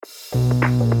Right,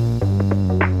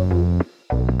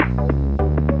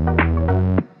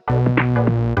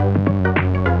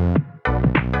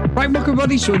 welcome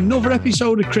everybody to another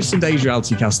episode of Chris and Dave's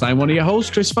Reality Cast. I'm one of your hosts,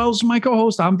 Chris Fells, and my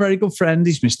co-host, our very good friend,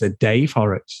 is Mr. Dave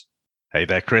Horrocks. Hey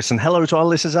there, Chris, and hello to our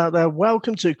listeners out there.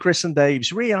 Welcome to Chris and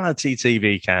Dave's Reality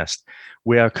TV Cast.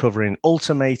 We are covering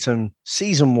Ultimatum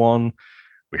Season 1.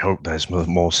 We hope there's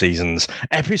more seasons.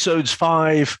 Episodes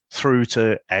 5 through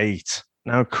to 8.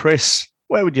 Now, Chris,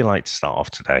 where would you like to start off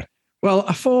today? Well,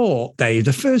 I thought, Dave,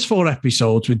 the first 4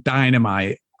 episodes were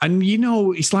dynamite. And, you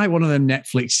know, it's like one of them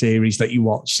Netflix series that you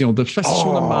watch, you know, especially some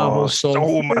of the Marvel stuff.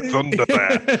 Stole my thunder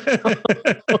there.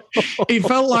 It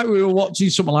felt like we were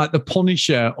watching something like The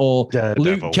Punisher or Daredevil.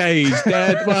 Luke Cage.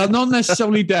 Well, not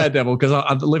necessarily Daredevil, because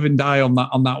I live and die on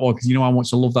that one, because you know how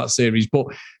much I love that series. But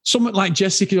something like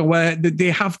Jessica, where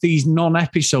they have these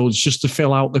non-episodes just to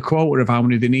fill out the quota of how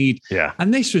many they need. Yeah.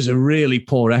 And this was a really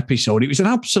poor episode. It was an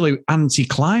absolute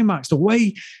anti-climax. The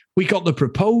way we got the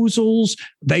proposals,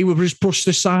 they were just pushed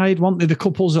aside, weren't they? The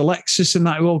couples, Alexis and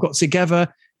that, who all got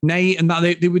together, Nate and that,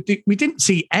 we didn't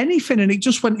see anything, and it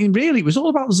just went in, really, it was all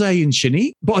about Zay and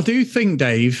Shanique. But I do think,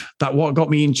 Dave, that what got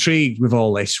me intrigued with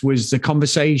all this was the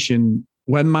conversation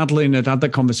when Madeline had the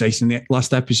conversation in the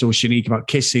last episode with Shanique about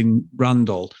kissing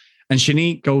Randall, and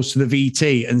Shanique goes to the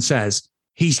VT and says,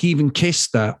 he's even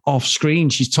kissed her off screen.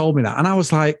 She's told me that. And I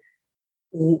was like,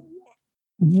 what?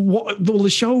 Well, the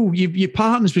show, your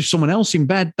partner's with someone else in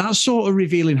bed. That's sort of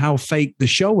revealing how fake the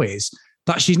show is.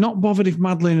 That she's not bothered if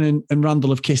Madeline and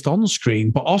Randall have kissed on screen,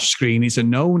 but off screen is a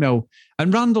no-no.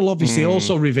 And Randall obviously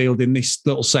also revealed in this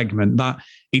little segment that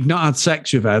he'd not had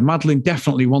sex with her. Madeline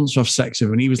definitely wants to have sex with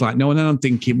her. And he was like, no. And then I'm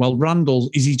thinking, well, Randall,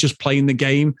 is he just playing the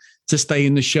game to stay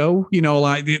in the show? You know,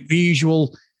 like the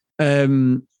usual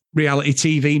reality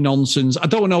TV nonsense. I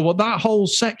don't know what that whole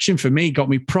section for me got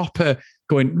me proper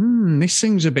going, this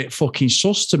thing's a bit fucking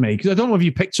sus to me. Because I don't know if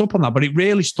you picked up on that, but it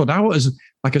really stood out as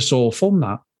like a sore thumb,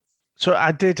 that. So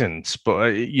I didn't, but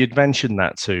you'd mentioned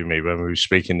that to me when we were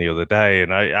speaking the other day,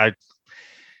 and I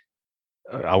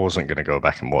wasn't going to go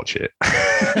back and watch it.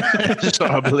 So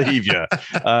I believe you.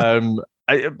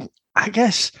 I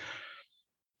guess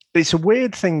it's a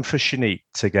weird thing for Shanique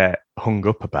to get hung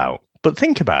up about. But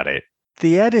think about it.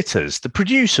 The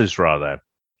producers, rather,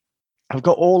 have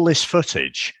got all this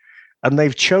footage, and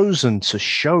they've chosen to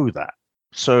show that.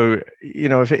 So, you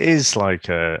know, if it is like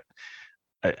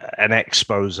an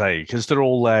expose, because they're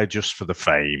all there just for the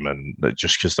fame and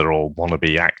just because they're all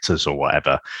wannabe actors or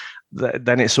whatever,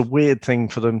 then it's a weird thing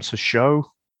for them to show.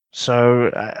 So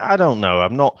I don't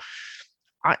know.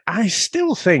 I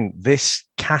still think this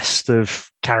cast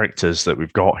of characters that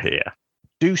we've got here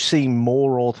do seem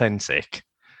more authentic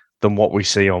than what we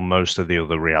see on most of the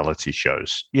other reality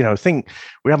shows. You know, think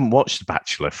we haven't watched The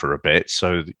Bachelor for a bit,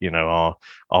 so you know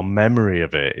our memory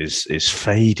of it is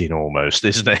fading almost,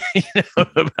 isn't it? You know,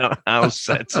 about how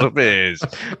set up it is,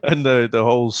 and the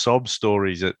whole sob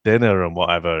stories at dinner and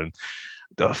whatever, and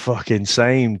the fucking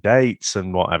same dates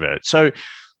and whatever. So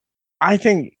I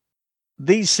think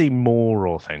these seem more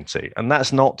authentic, and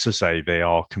that's not to say they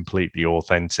are completely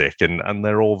authentic, and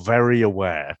they're all very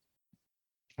aware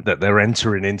that they're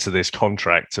entering into this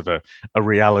contract of a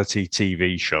reality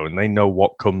TV show, and they know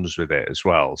what comes with it as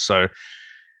well. So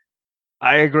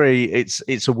I agree,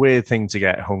 it's a weird thing to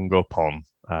get hung up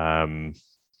on.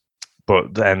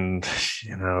 But then,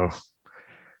 you know,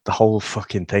 the whole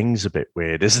fucking thing's a bit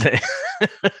weird, isn't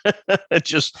it?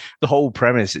 Just the whole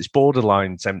premise, it's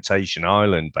borderline Temptation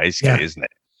Island, basically, isn't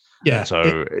it? Yeah.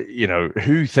 So, you know,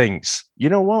 who thinks, you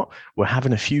know what, we're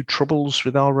having a few troubles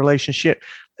with our relationship,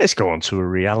 let's go on to a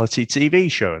reality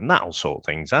TV show and that'll sort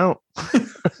things out.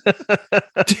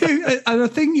 Dude, and I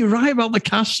think you're right about the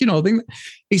cast. You know, I think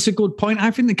it's a good point. I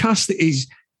think the cast is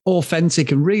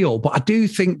authentic and real, but I do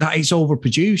think that it's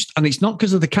overproduced, and it's not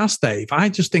because of the cast, Dave. I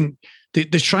just think they're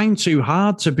trying too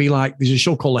hard to be like, there's a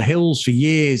show called The Hills for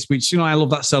years, which, you know, I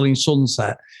love that Selling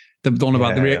Sunset. They've done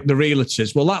about the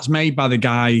realtors. Well, that's made by the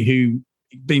guy who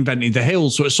invented The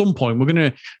Hills. So at some point, we're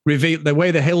going to reveal the way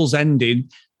The Hills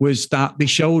ended was that they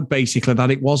showed basically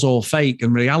that it was all fake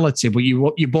and reality, but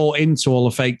you bought into all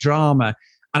the fake drama.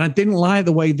 And I didn't like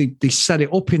the way they set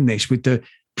it up in this with the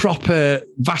proper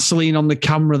Vaseline on the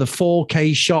camera, the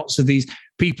 4K shots of these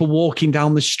people walking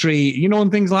down the street, you know,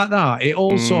 and things like that. It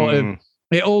all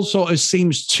sort of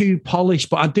seems too polished.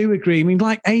 But I do agree. I mean,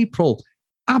 like April,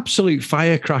 absolute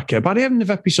firecracker. By the end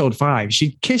of episode 5,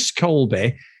 she kissed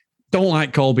Colby. Don't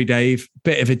like Colby, Dave.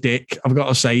 Bit of a dick, I've got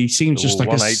to say. He seems just like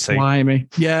a slimy.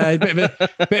 Yeah, a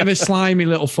bit of a slimy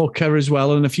little fucker as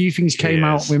well. And a few things came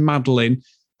out with Madeline,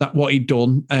 that what he'd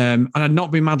done. And I'd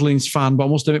not been Madeline's fan, but I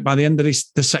must admit, by the end of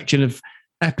the section of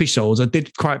episodes, I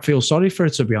did quite feel sorry for her,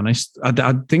 to be honest.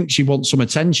 I think she wants some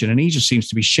attention, and he just seems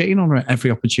to be shitting on her at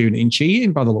every opportunity and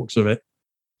cheating by the looks of it.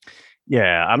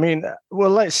 Yeah, I mean, well,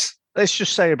 let's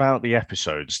just say about the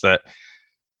episodes that,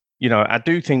 I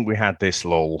do think we had this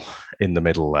lull in the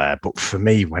middle there, but for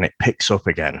me, when it picks up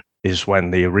again is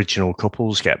when the original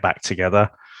couples get back together.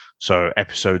 So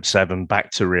episode 7,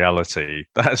 Back to Reality,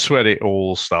 that's when it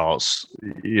all starts.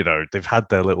 They've had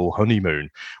their little honeymoon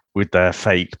with their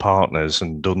fake partners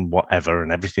and done whatever,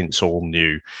 and everything's all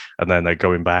new. And then they're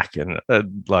going back and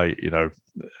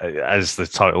as the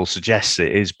title suggests,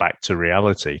 it is back to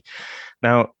reality.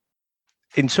 Now,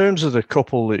 in terms of the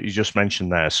couple that you just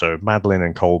mentioned there, so Madeline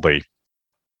and Colby,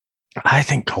 I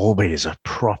think Colby is a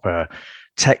proper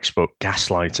textbook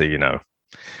gaslighter,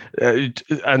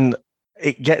 and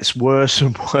it gets worse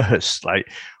and worse. Like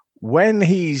when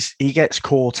he gets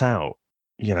caught out,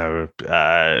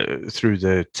 through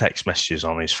the text messages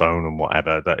on his phone and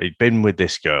whatever, that he'd been with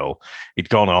this girl, he'd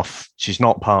gone off, she's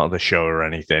not part of the show or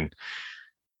anything.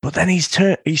 But then he's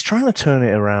trying to turn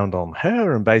it around on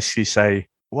her and basically say,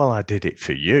 well, I did it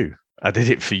for you. I did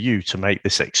it for you to make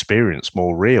this experience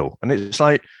more real. And it's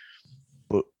like,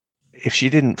 but if she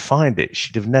didn't find it,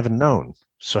 she'd have never known.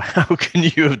 So how can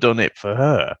you have done it for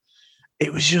her?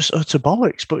 It was just utter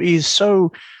bollocks. But he's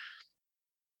so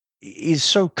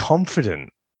confident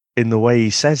in the way he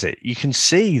says it. You can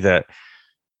see that,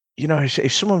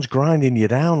 if someone's grinding you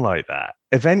down like that,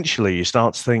 eventually you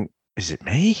start to think, is it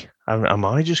me? Am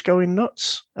I just going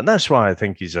nuts? And that's why I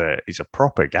think he's a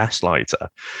proper gaslighter.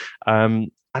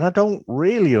 And I don't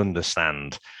really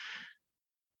understand.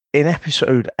 In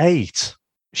episode 8,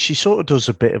 she sort of does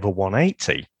a bit of a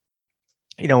 180.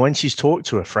 When she's talked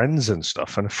to her friends and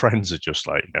stuff, and her friends are just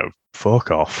like,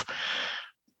 fuck off.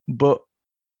 But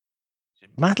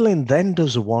Madeline then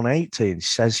does a 180 and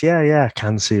says, yeah, I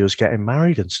can see us getting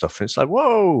married and stuff. And it's like,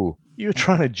 whoa, you were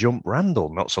trying to jump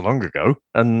Randall not so long ago.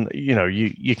 And,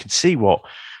 you can see what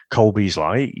Colby's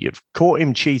like. You've caught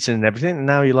him cheating and everything. And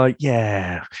now you're like,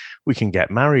 yeah, we can get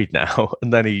married now.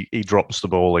 And then he drops the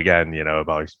ball again,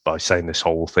 by saying this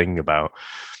whole thing about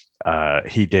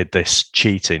he did this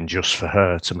cheating just for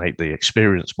her to make the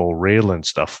experience more real and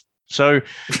stuff. So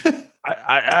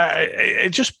it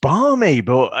just bar me,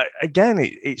 but again,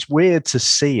 it's weird to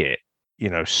see it,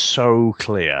 so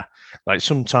clear. Like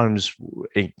sometimes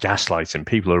in gaslighting,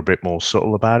 people are a bit more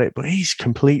subtle about it, but he's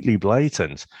completely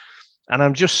blatant. And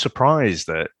I'm just surprised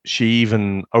that she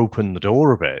even opened the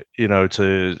door a bit,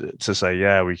 to say,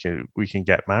 yeah, we can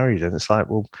get married. And it's like,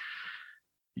 well,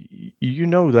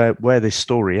 that where this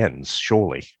story ends,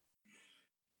 surely.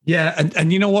 Yeah,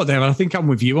 and you know what, Dave? I think I'm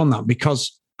with you on that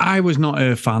because I was not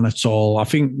a fan at all. I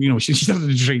think, she's had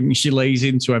a drink, she lays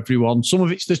into everyone. Some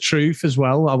of it's the truth as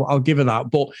well. I'll give her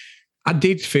that. But I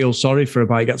did feel sorry for her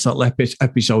by it gets that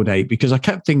episode 8 because I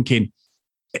kept thinking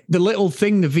the little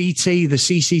thing, the VT, the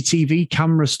CCTV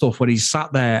camera stuff where he's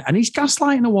sat there and he's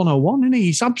gaslighting a 101, isn't he?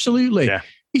 He's absolutely,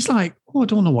 He's like, I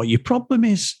don't know what your problem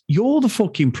is. You're the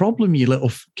fucking problem, you little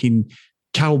fucking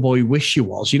cowboy wish you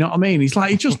was. You know what I mean? He's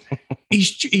like,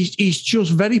 he's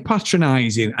just very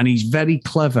patronizing and he's very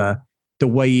clever the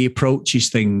way he approaches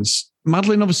things.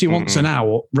 Madeline obviously wants an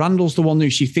out. Randall's the one who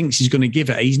she thinks he's going to give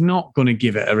it. He's not going to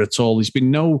give it her at all. There's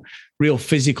been no real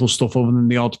physical stuff other than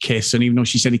the odd kiss. And even though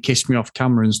she said he kissed me off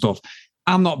camera and stuff,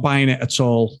 I'm not buying it at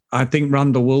all. I think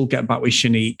Randall will get back with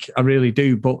Shanique. I really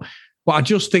do. But I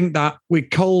just think that with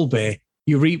Colby,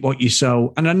 you reap what you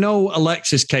sow. And I know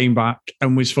Alexis came back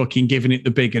and was fucking giving it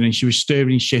the big one and she was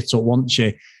stirring shit up, wasn't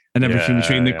she? And everything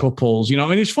between the couples.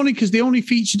 And it's funny because they only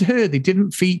featured her. They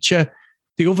didn't feature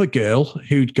the other girl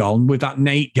who'd gone with that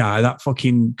Nate guy, that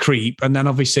fucking creep. And then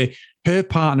obviously her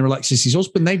partner, Alexis's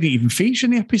husband, they didn't even feature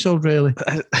in the episode, really.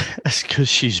 That's because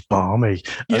she's balmy.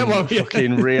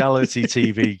 Fucking reality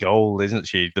TV gold, isn't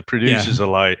she? The producers are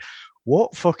like,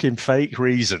 what fucking fake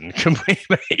reason can we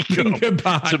make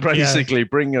up to basically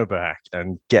bring her back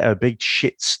and get a big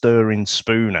shit stirring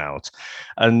spoon out?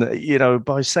 And,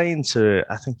 by saying to,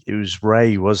 I think it was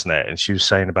Ray, wasn't it? And she was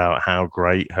saying about how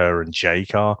great her and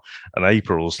Jake are. And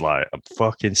April's like, I'm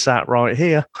fucking sat right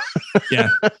here. Yeah.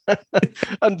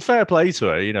 And fair play to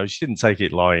her. She didn't take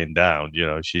it lying down.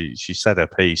 She said her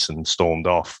piece and stormed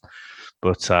off.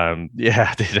 But, I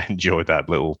did enjoy that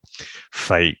little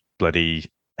fake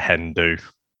bloody hen do.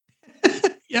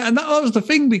 Yeah, and that was the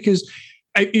thing because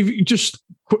if you just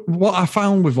what I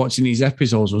found with watching these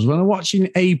episodes was when I'm watching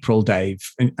April, Dave,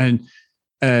 and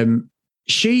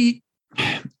she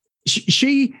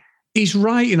is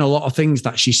right in a lot of things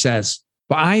that she says,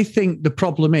 but I think the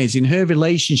problem is in her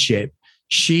relationship,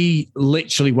 she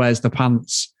literally wears the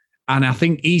pants, and I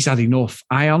think he's had enough.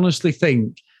 I honestly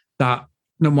think that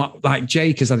like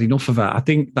Jake has had enough of her. I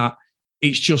think that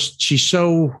it's just she's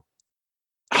so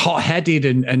hot-headed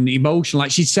and emotional.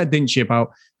 Like she said, didn't she,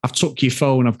 about I've took your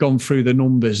phone, I've gone through the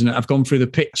numbers and I've gone through the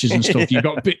pictures and stuff. You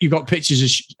got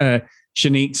pictures of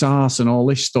Shanique's arse and all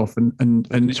this stuff and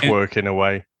twerking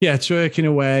away. Yeah, twerking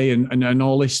away and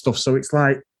all this stuff. So it's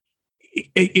like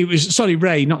it was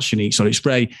Ray, not Shanique. Sorry, it's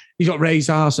Ray. He's got Ray's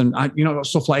arse and got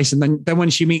stuff like this. And then when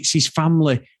she meets his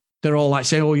family, they're all like,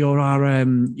 say, "Oh, you're our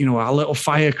our little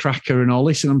firecracker" and all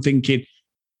this. And I'm thinking,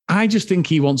 I just think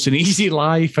he wants an easy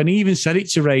life. And he even said it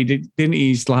to Ray, didn't he?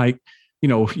 He's like,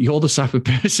 you're the type of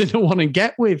person I want to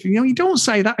get with. You don't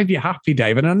say that if you're happy,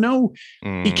 Dave. And I know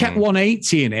he kept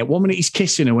 180 in it. 1 minute he's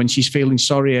kissing her when she's feeling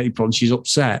sorry and she's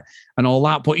upset and all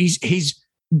that. But his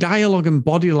dialogue and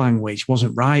body language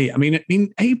wasn't right. I mean,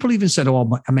 April even said,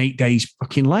 "Oh, I'm 8 days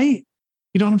fucking late."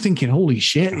 I'm thinking, holy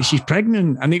shit, she's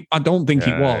pregnant. And I don't think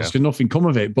it was because nothing come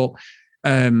of it. But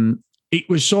it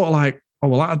was sort of like, oh,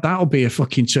 well, that'll be a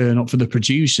fucking turn up for the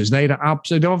producers. They'd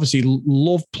obviously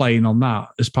love playing on that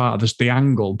as part of the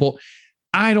angle, but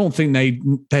I don't think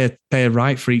they're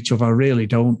right for each other. I really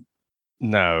don't.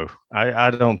 No,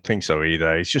 I don't think so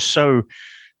either. It's just so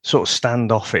sort of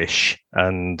standoffish,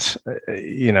 and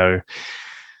the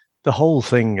whole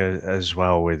thing as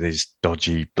well with his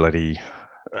dodgy bloody.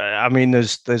 I mean,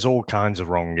 there's all kinds of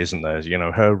wrong, isn't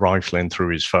there? Her rifling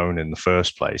through his phone in the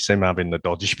first place, him having the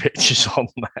dodgy pictures on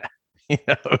there.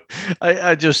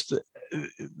 I just,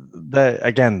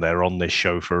 they're on this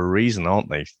show for a reason, aren't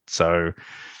they? So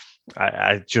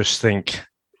I just think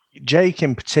Jake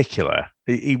in particular,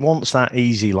 he wants that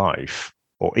easy life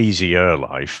or easier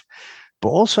life. But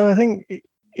also I think,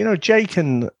 Jake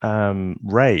and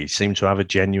Ray seem to have a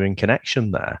genuine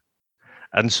connection there.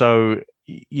 And so,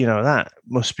 that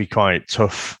must be quite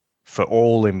tough for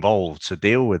all involved to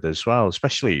deal with as well,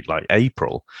 especially like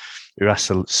April, who has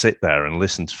to sit there and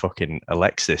listen to fucking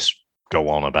Alexis go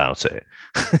on about it,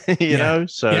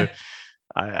 So yeah.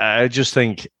 I just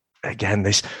think, again,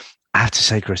 I have to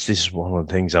say, Chris, this is one of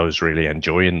the things I was really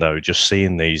enjoying, though, just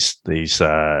seeing these these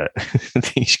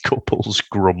couples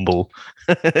grumble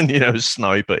and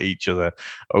snipe at each other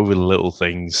over the little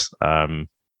things.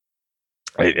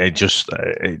 It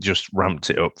just ramped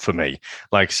it up for me.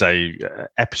 Like I say,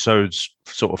 episodes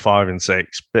sort of 5 and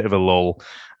 6, bit of a lull.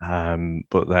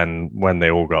 But then when they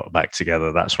all got back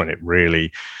together, that's when it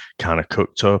really kind of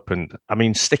cooked up. And I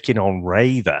mean, sticking on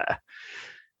Ray there,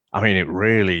 I mean, it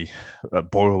really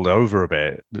boiled over a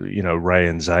bit, Ray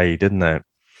and Zay, didn't it?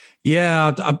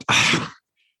 Yeah.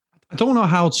 I don't know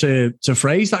how to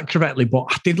phrase that correctly, but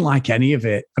I didn't like any of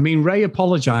it. I mean, Ray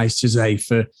apologized to Zay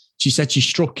she said she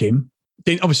struck him.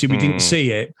 Obviously, we didn't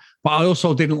see it, but I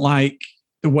also didn't like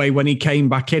the way when he came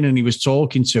back in and he was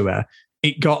talking to her,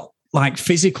 it got like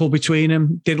physical between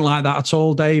them. Didn't like that at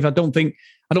all, Dave. I don't think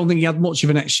he had much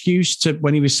of an excuse to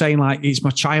when he was saying like, it's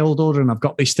my childhood and I've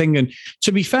got this thing. And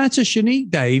to be fair to Shanique,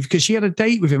 Dave, because she had a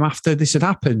date with him after this had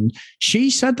happened,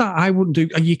 she said that I wouldn't do,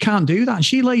 you can't do that. And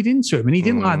she laid into him and he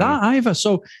didn't like that either.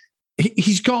 So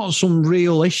he's got some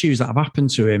real issues that have happened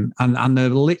to him. And they're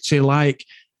literally like,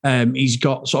 he's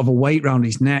got sort of a weight around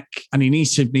his neck and he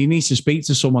needs to speak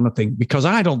to someone, I think, because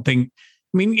I don't think,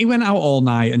 I mean, he went out all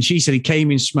night and she said he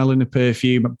came in smelling the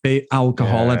perfume,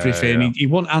 alcohol, everything. Yeah. He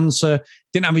wouldn't answer,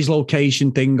 didn't have his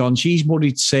location thing on. She's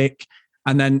worried sick.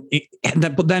 But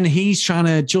then he's trying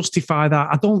to justify that.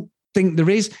 I don't think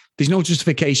there's no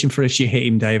justification for if she hit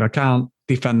him, Dave. I can't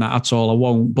defend that at all. I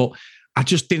won't. But I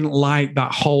just didn't like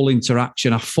that whole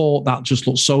interaction. I thought that just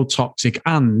looked so toxic.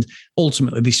 And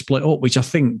ultimately they split up, which I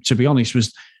think, to be honest,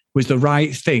 was the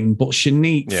right thing. But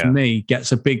Shanique, for me,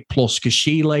 gets a big plus because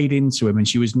she laid into him and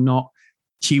she was not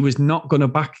going to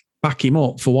back him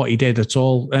up for what he did at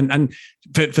all. And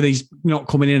for these not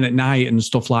coming in at night and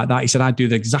stuff like that, he said, I'd do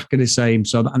exactly the same.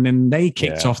 So, and then they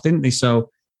kicked off, didn't they? So,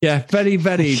 yeah, very,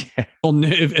 very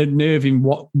unnerving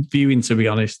viewing, to be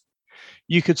honest.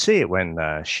 You could see it when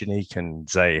Shanique and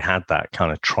Zay had that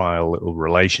kind of trial little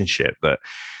relationship that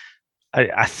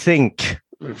I think,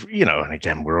 and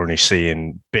again, we're only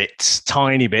seeing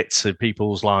tiny bits of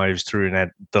people's lives through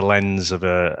the lens of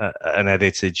an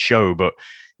edited show, but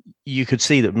you could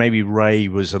see that maybe Ray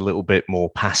was a little bit more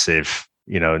passive,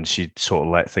 and she'd sort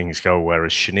of let things go,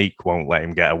 whereas Shanique won't let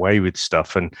him get away with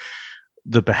stuff. And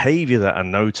the behavior that I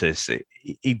noticed,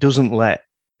 he doesn't let,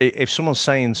 if someone's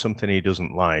saying something he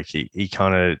doesn't like, he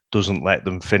kind of doesn't let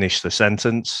them finish the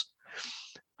sentence.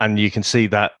 And you can see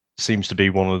that seems to be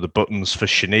one of the buttons for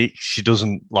Shanique. She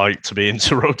doesn't like to be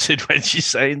interrupted when she's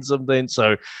saying something.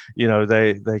 So,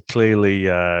 they clearly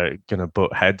going to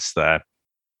butt heads there.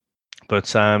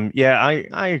 But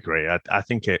I agree. I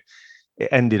think it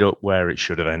ended up where it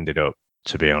should have ended up.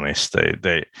 to be honest.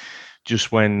 They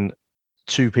just when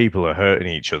two people are hurting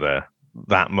each other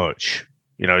that much,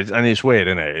 and it's weird,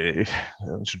 isn't it?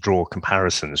 To draw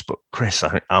comparisons, but Chris,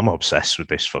 I'm obsessed with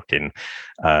this fucking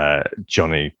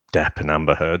Johnny Depp and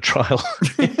Amber Heard trial.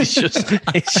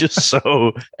 it's just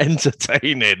so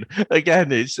entertaining.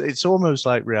 Again, it's almost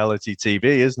like reality TV,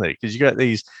 isn't it? Because you get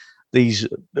these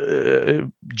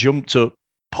jumped up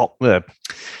pop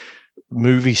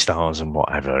movie stars and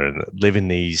whatever, and living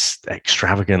these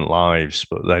extravagant lives,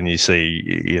 but then you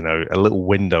see a little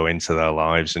window into their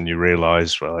lives and you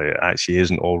realize, well, it actually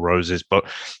isn't all roses. But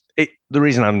the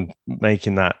reason I'm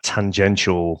making that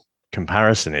tangential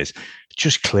comparison is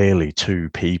just clearly two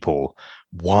people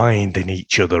winding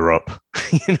each other up,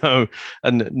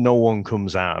 and no one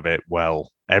comes out of it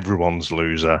well. Everyone's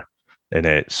loser in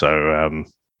it. So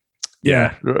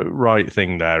yeah, right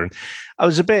thing there. And I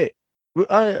was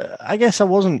I guess I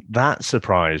wasn't that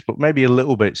surprised, but maybe a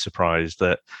little bit surprised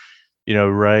that,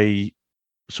 Ray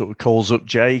sort of calls up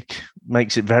Jake,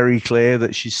 makes it very clear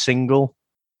that she's single.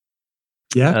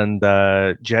 Yeah. And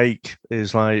Jake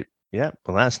is like, yeah,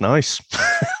 well, that's nice.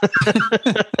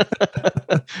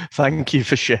 Thank you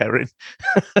for sharing.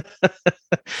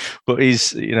 But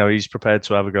he's prepared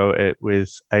to have a go at it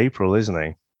with April, isn't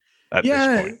he?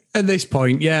 At this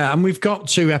point, yeah. And we've got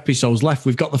 2 episodes left.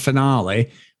 We've got the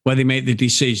finale where they make the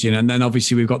decision, and then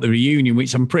obviously we've got the reunion,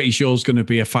 which I'm pretty sure is going to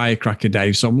be a firecracker,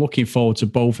 Dave. So I'm looking forward to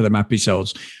both of them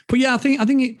episodes. But yeah, I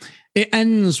think it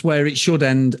ends where it should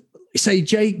end. Say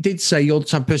Jake did say you're the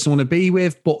type of person I want to be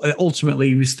with, but ultimately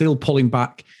he was still pulling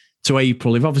back to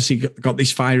April. They've obviously got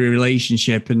this fiery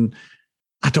relationship, and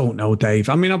I don't know, Dave.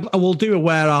 I mean, I will do a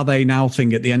where are they now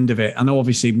thing at the end of it. I know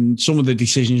obviously some of the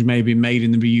decisions may be made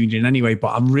in the reunion anyway, but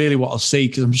I really want to see,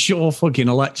 because I'm sure fucking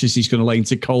Alexis is going to lay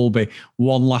into Colby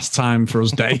one last time for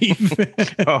us, Dave.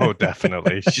 Oh,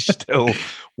 definitely. She's still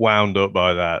wound up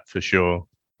by that for sure.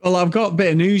 Well, I've got a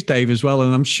bit of news, Dave, as well,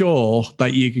 and I'm sure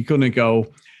that you're going to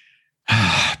go,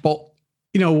 but,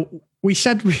 we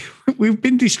said we've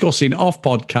been discussing off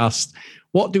podcast,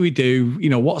 what do we do?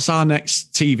 What's our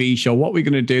next TV show? What are we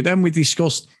going to do? Then we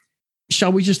discussed,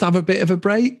 shall we just have a bit of a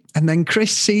break? And then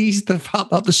Chris sees the fact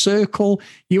that The Circle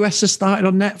US has started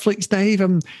on Netflix, Dave,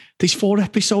 and there's 4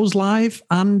 episodes live,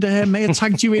 and May have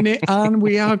tagged you in it, and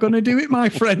we are going to do it, my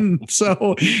friend.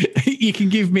 So you can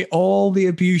give me all the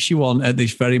abuse you want at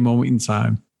this very moment in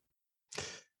time.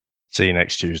 See you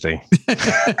next Tuesday.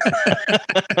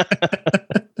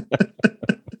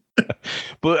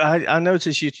 But I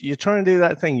noticed you're trying to do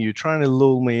that thing. You're trying to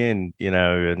lull me in,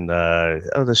 and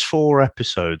there's 4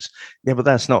 episodes. Yeah, but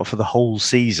that's not for the whole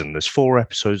season. There's 4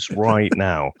 episodes right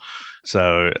now.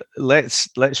 So let's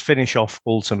finish off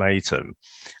Ultimatum,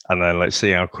 and then let's see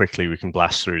how quickly we can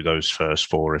blast through those first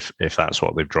 4 if that's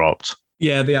what they've dropped.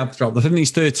 Yeah, they have dropped. I think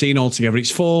it's 13 altogether. It's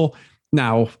 4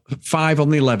 now, 5 on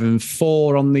the 11th,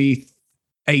 4 on the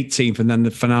 18th, and then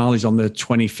the finale's on the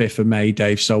 25th of May,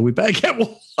 Dave. So we better get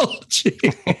watching.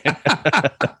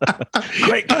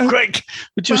 Quick.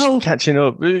 We're just catching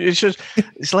up.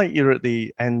 It's like you're at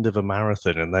the end of a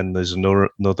marathon and then there's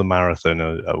another marathon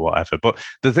or whatever. But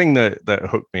the thing that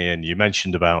hooked me in, you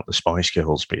mentioned about the Spice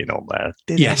Girls being on there.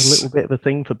 Did you have a little bit of a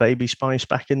thing for Baby Spice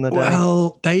back in the day?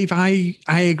 Well, Dave, I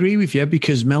agree with you,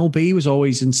 because Mel B was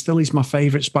always and still is my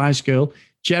favourite Spice Girl.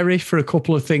 Jerry for a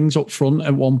couple of things up front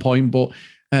at one point, but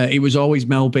it was always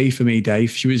Mel B for me,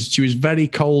 Dave. She was very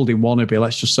cold in Wannabe,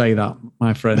 let's just say that,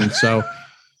 my friend. So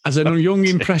as a young,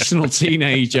 impressionable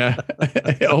teenager,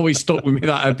 it always stuck with me,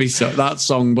 that episode, that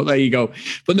song. But there you go.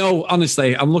 But no,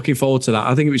 honestly, I'm looking forward to that.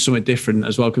 I think it was something different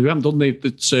as well, because we haven't done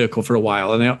the Circle for a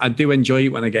while, and I do enjoy it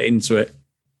when I get into it.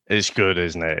 It's good,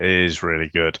 isn't it? It is really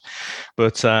good.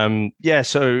 But so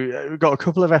we've got a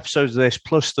couple of episodes of this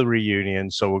plus the reunion,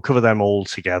 so we'll cover them all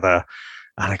together.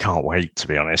 And I can't wait, to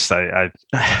be honest.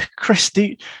 Chris,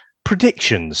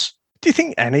 predictions. Do you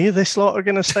think any of this lot are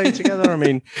going to stay together? I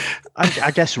mean,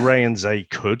 I guess Ray and Zay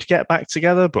could get back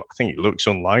together, but I think it looks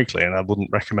unlikely, and I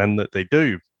wouldn't recommend that they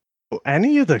do. But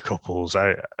any of the couples,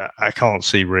 I can't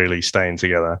see really staying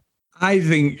together. I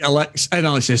think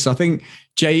analysis. I think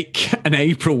Jake and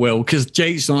April will, because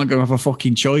Jake's not going to have a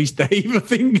fucking choice, Dave. I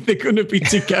think they're going to be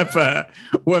together,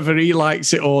 whether he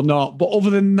likes it or not. But other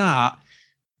than that,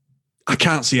 I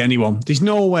can't see anyone. There's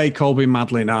no way Colby and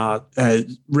Madeline are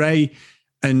Ray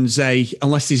and Zay,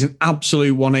 unless there's an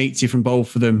absolute 180 from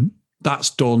both of them.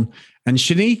 That's done. And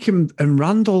Shanique and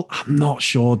Randall, I'm not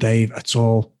sure, Dave, at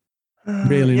all.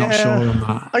 Really not sure on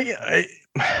that.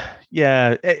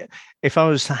 If I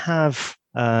was to have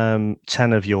 10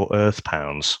 of your Earth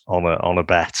pounds on a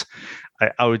bet,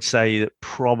 I would say that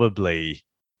probably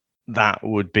that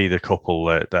would be the couple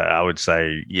that I would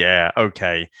say, yeah,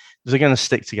 okay, they're going to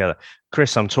stick together.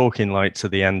 Chris, I'm talking like to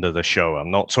the end of the show.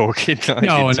 I'm not talking like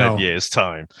in 10 years'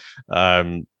 time.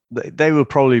 They would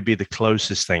probably be the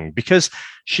closest thing, because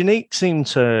Shanique seemed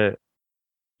to,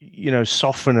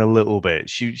 soften a little bit.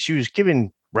 She was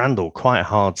giving Randall quite a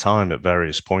hard time at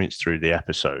various points through the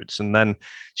episodes, and then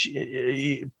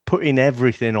she, putting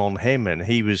everything on him, and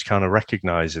he was kind of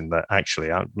recognizing that actually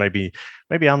maybe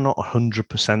I'm not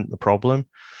 100% the problem,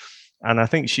 and I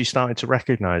think she started to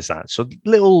recognize that. So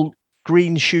little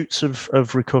green shoots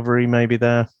of recovery maybe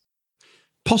there.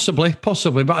 Possibly,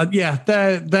 but yeah,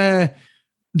 they're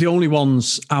the only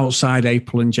ones outside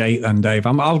April and Jake then, Dave.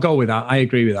 I'll go with that. I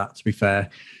agree with that, to be fair.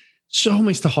 So,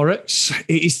 Mr. Horrocks,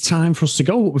 it is time for us to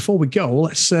go. But before we go,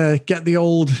 let's get the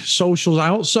old socials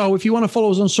out. So if you want to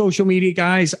follow us on social media,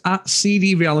 guys, at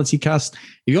CD RealityCast.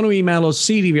 If you want to email us,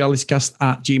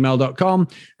 cdrealitycast@gmail.com.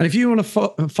 And if you want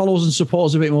to follow us and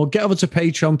support us a bit more, get over to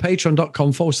Patreon,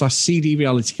 patreon.com/CD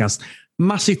RealityCast.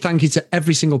 Massive thank you to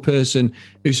every single person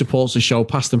who supports the show,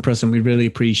 past and present. We really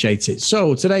appreciate it.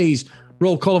 So today's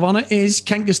roll call of honour is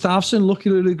Kent Gustafsson, Lucky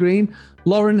Lulu Green,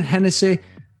 Lauren Hennessy,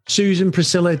 Susan,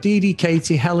 Priscilla, Dee Dee,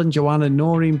 Katie, Helen, Joanna,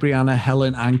 Noreen, Brianna,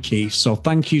 Helen, and Keith. So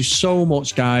thank you so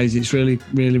much, guys. It's really,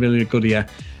 really, really good here.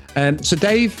 So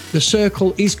Dave, the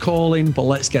circle is calling, but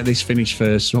let's get this finished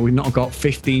first. So we've not got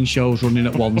 15 shows running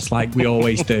at once like we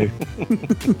always do.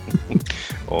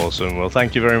 Awesome. Well,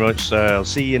 thank you very much, sir. I'll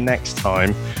see you next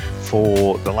time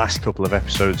for the last couple of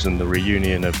episodes and the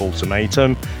reunion of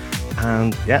Ultimatum.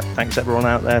 And yeah, thanks everyone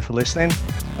out there for listening.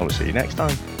 I will see you next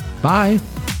time. Bye.